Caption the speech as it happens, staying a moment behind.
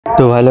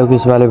तो भाई लोग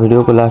इस वाले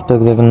वीडियो को लास्ट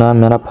तक देखना।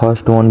 मेरा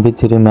फर्स्ट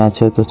 1v3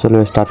 मैच है, तो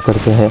चलो स्टार्ट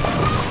करते हैं।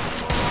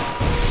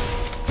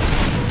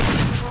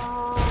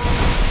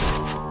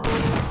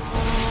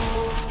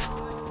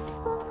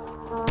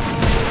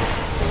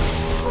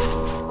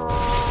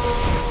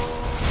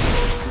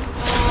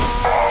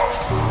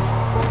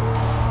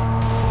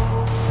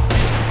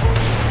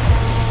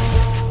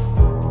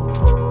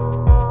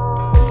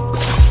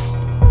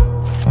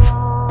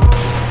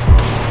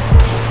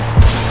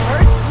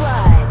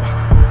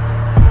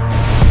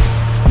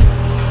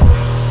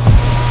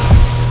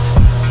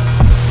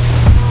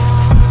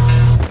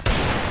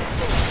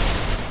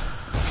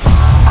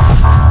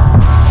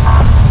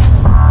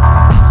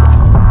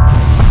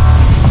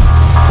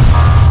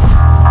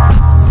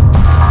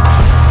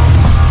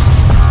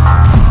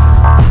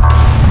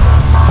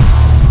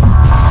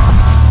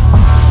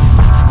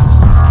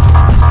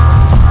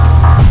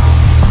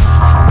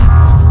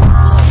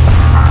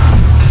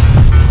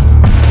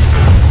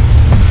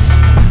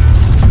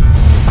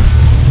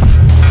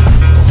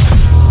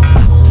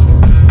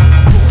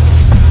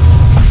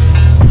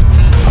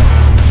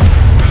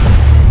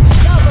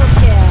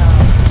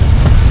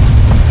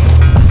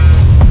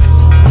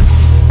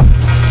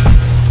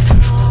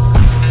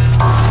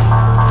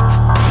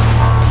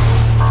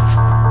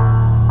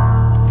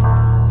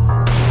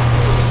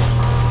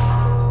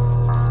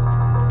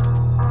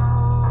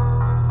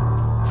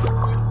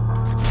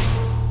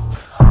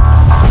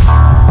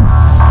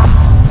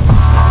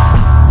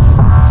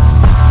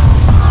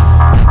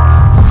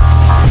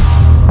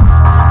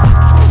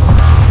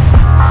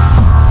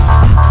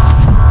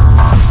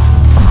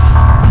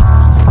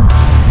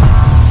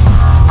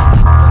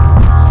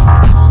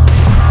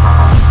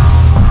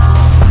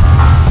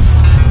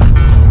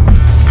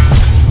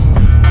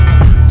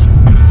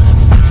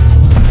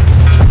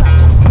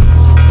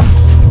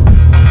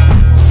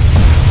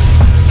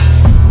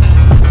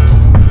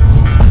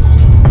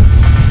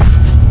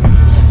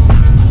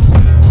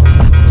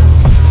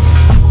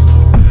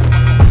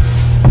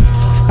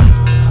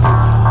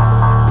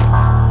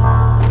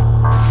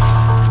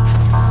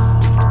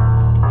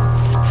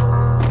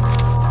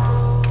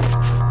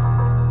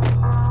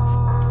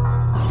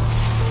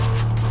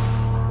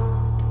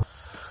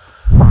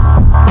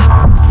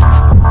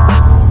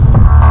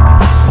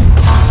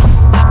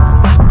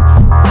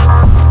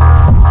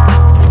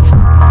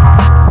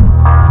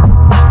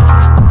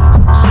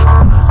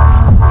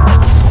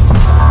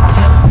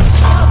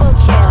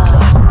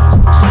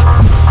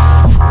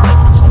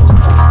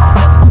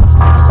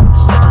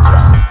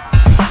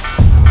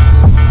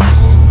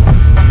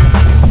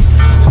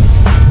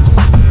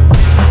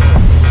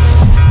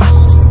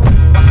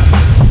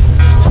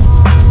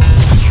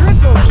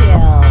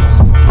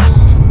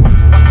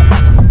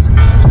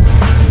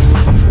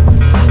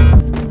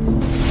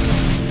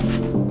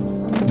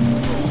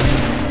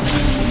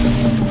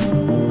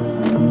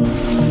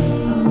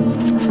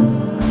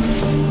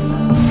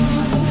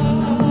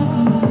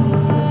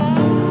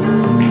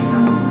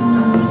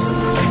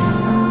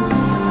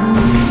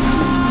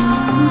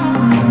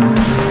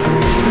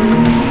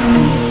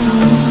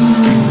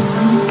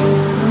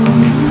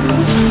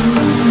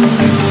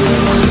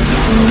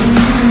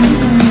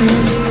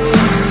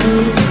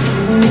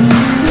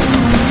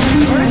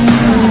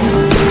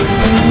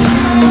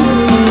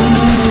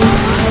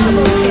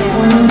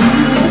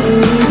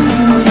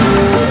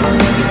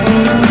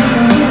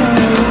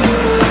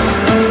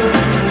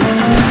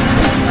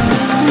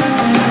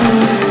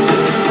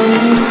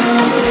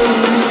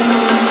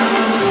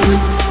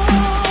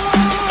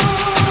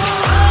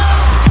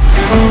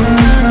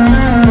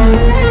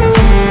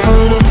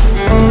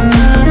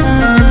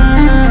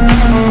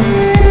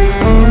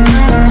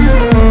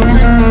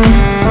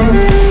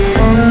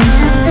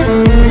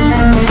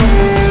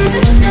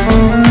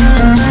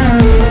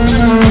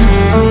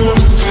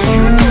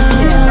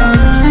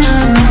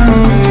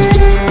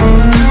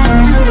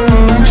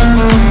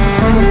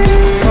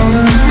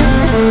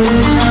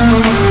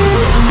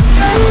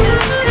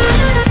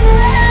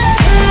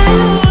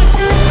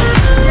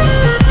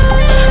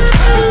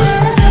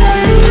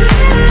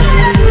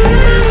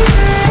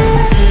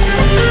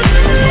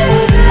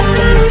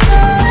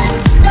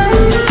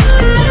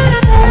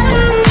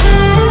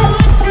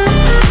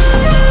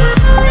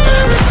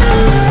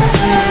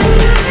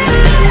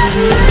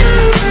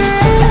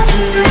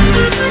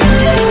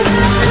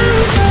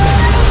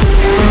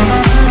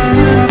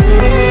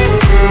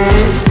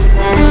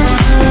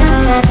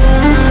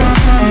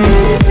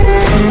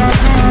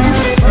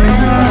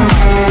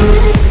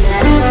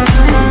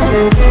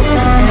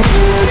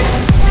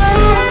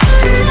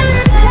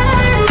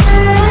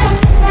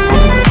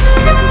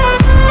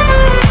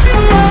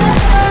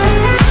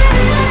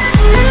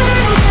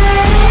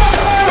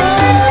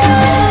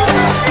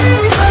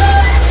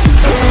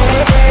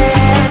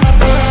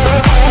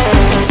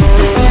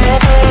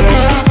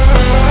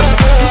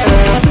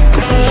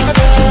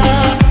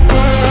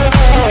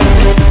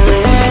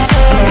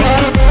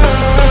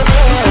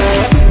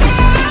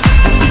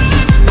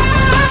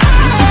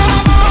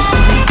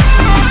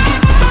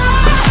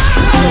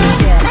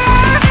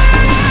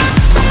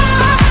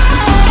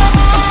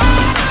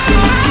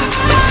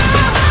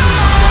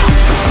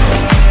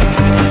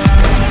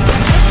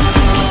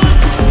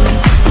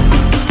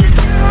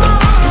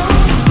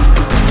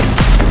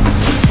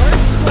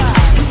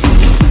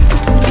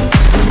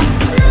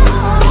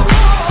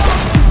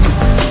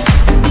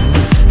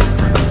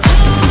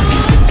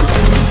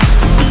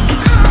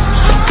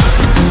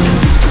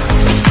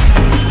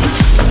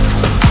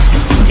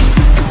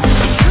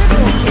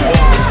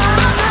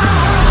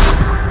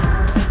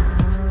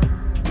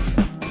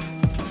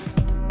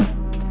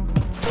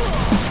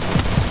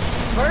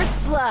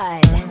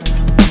 blood.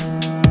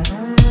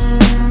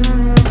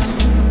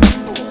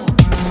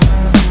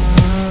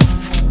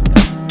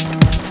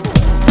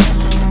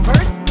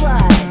 First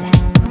blood.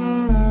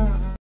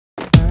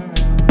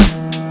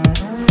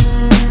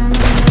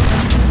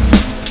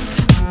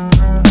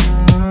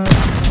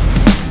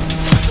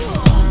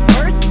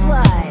 First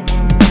blood.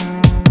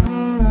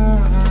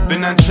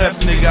 Bin ein Chef,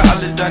 Nigga,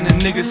 alle deine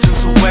Niggas sind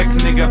so wack,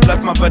 Nigga.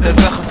 Bleib mal bei der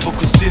Sache,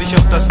 fokussier dich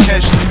auf das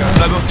Cash, Nigga.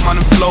 Bleib auf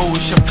meinem Flow,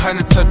 ich hab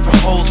keine Zeit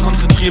für Hoes.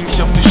 Konzentrier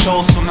mich auf die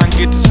Shows und dann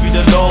geht es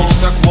wieder los. Ich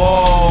sag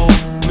wow,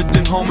 mit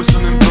den Homies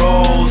und den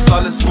Bros.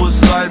 Alles wo es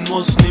sein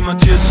muss,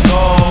 niemand hier ist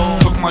low.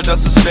 Guck mal,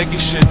 das ist Baggy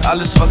Shit,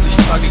 alles was ich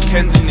trage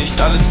kennen sie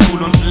nicht. Alles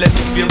cool und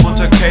lässig wie ein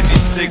bunter Candy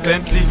Stick.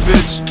 Bentley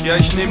Bitch, ja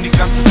ich nehm die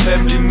ganze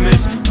Family mit.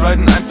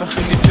 Riden einfach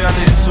in die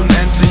Ferne ins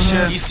Unendliche.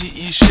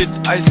 ECE Shit,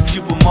 Ice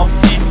Cube und Mob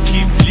Deep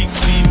Key fliegt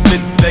wie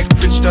Wind weg,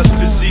 Bitch, das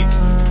Physik.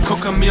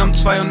 Gucke mir um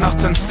 2 Uhr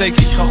nachts ein Steak,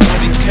 ich rauch mir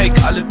den Cake.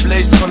 Alle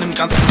Blaze von dem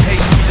ganzen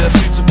Haze, wieder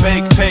viel zu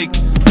fake.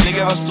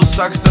 Nigga, was du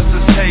sagst, das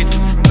ist Hate.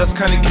 Das ist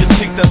keine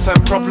Kritik, das ist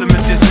ein Problem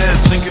mit dir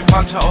selbst. Trinke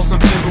Fanta aus nem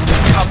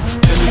Playmobil Cup.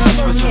 Wenn du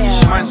nicht weißt,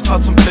 was ich meinst,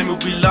 fahr zum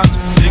Playmobil Land.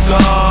 Digga,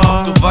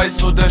 ob du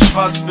weißt oder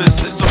schwarz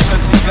bist, ist doch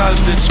scheißegal,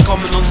 Bitch. Komm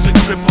in unsere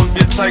Crib und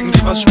wir zeigen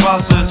dir, was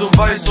Spaß ist. Du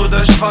weißt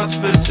oder schwarz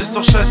bist, ist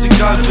doch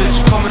scheißegal, Bitch.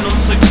 Komm in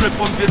unsere Crib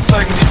und wir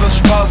zeigen dir, was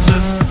Spaß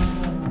ist.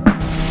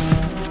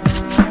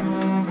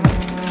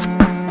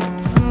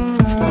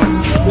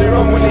 They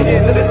run when they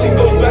hear that the thing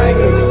goes bang.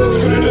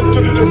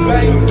 Do the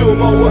bang, do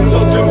my ones,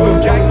 I'll do a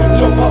gang.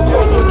 Jump up,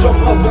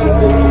 jump up, bang.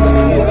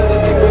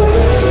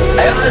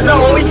 That's not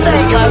what we say,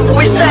 guys.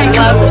 We say,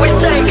 guys. We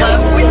say,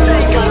 guys. We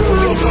say, guys.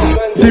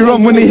 They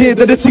run when they hear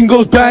that the thing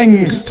goes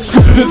bang.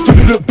 Do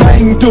the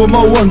bang, do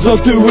my ones, I'll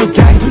do a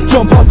gang.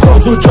 Jump up,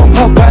 jump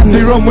up, bang.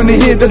 They run when they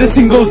hear that the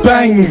thing goes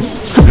bang.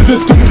 Do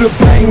the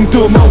bang,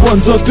 do my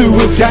ones, I'll do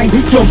a gang.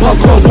 Jump up,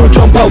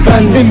 jump up,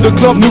 bang. In the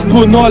club, nous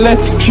på nollet.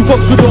 She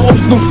fucks with the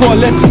ops, nog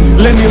farligt.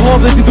 Lenny har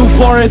det till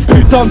paret.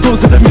 Putan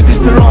dåser det med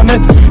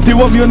disteranet. They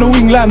want me on the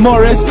wing like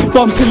Morris.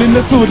 Dumb still in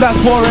the food like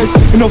Suarez.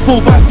 In a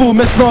full back full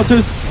med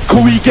snorters.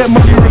 Can we get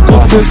money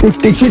regardless?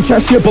 They chit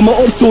chat shit, but my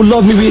ops still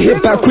love me. We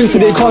hit back quick so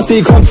they can't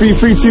stay comfy.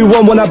 3, 2,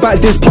 1, when I back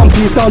this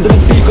pumpy. Sound of the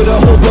speaker, the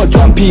whole block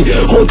jumpy.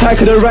 Hold tight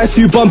cause the ride's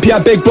too bumpy. I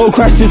beg bro,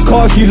 crash this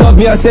car if you love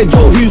me. I said, yo,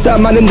 who's that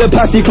man in the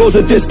passy? Close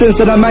the distance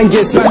and that man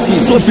gets bashy.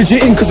 Stop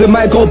fidgeting cause it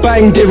might go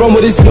bang. They run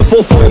with this in the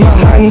 4-4 in my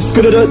hands.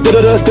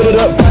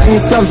 Bang,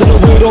 Sam's on the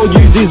wheel, don't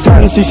use his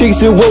hands. She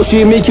shakes it well,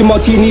 she ain't making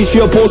martini. She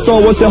a porn star,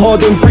 wants it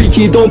hard and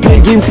freaky. Don't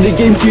play games cause the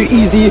game's too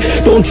easy.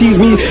 Don't tease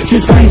me,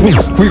 just squeeze me.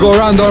 We go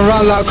round and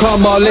round like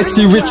karma. Let's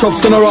see which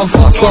chop's gonna run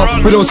faster.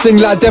 We don't sing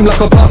like them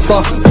like a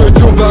pasta. Good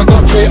drill burn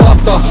got straight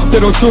after. They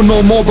don't chill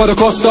no more by the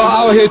Costa.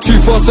 Out here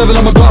 247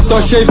 I'm a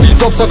grafter. Shave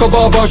these ups like a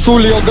barber.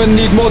 Surely you're gonna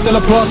need more than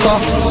a plaster.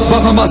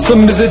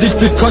 Bakamazsın bize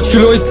diktik. Kaç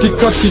kilo ettik,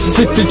 kaç kişi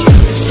siktik.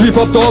 Sweep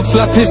up the ops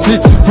like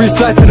pislik. We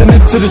slide to the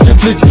next to the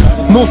çiftlik.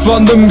 North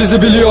London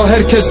bizi biliyor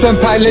herkes.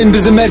 Tönperleyin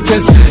bizim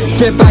herkes.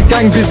 Get back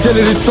gang biz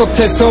geliriz çok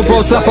test. So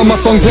bro slap on my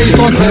song plays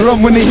on test. They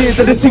run when they hear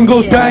that the thing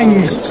goes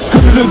bang.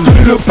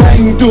 Do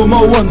bang, do my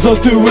ones, I'll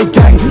do a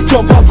gang.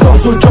 Jump up,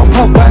 jump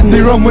up, bang.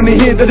 They run when they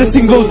hear that the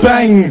thing goes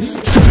bang.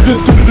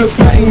 Do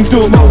bang,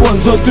 do my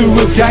ones, I'll do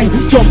a gang.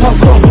 Jump up,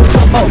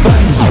 jump up,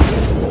 bang.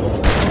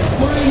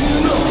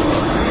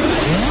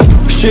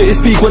 Shit is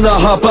speak when I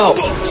hop out.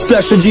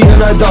 Splash a G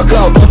and I duck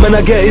out. When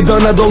I get it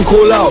done I don't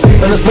call out.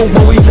 And I smoke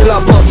my weed till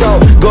I pass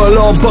out. Got a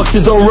lot of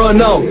boxes, don't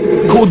run out.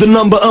 Call the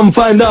number and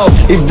find out.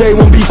 If they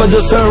want beef I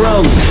just turn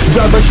around.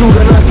 Grab a shoot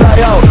and I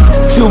fly out.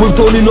 Chill with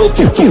Tony, no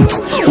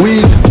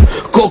weed,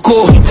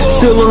 coco.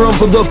 Still around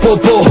for the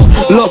popo.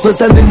 Lost and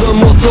standing the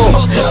motto.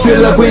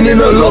 Feel like winning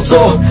a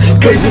lotto.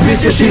 Crazy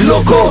bitch, yeah she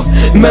loco.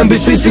 Man be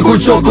sweet, cu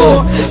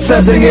choco.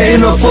 Fans ain't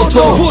getting a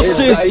photo.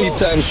 Pussy. I eat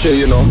that and shit,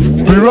 you know.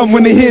 They run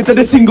when they hear that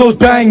the thing goes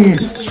bang.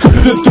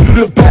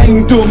 Do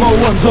bang, do my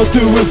ones, I'll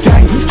do a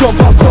gang.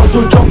 Jump up,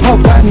 jump up,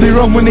 bang. They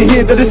run when they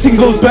hear that the thing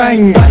goes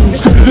bang.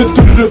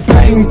 Do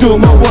bang, do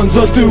my ones,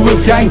 I'll do a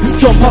gang.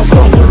 Jump up,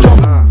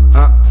 jump up.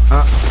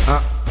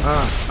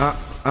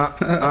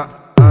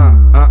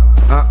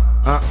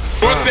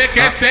 Você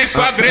quer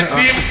sexo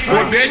agressivo,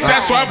 ou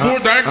deixa sua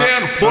bunda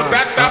ardendo. Bunda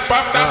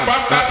tapa, tapa,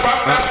 tapa,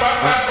 tapa,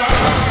 tapa.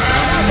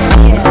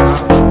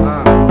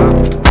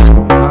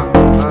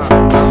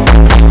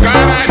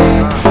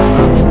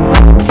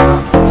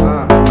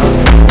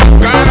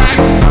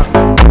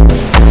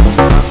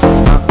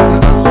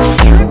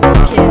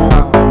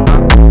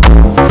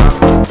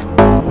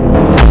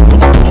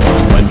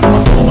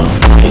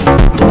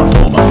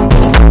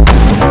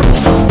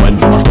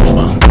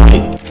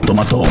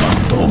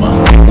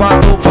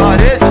 Quatro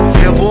paredes,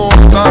 eu vou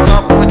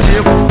acabar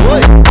contigo.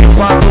 Oi,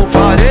 quatro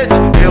paredes,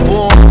 eu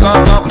vou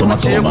acabar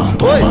contigo.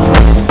 Oi.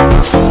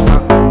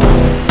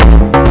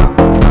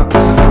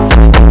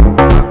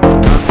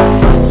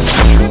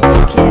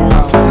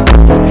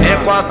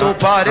 Em quatro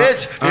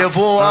paredes, eu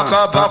vou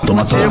acabar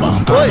contigo.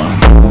 Oi.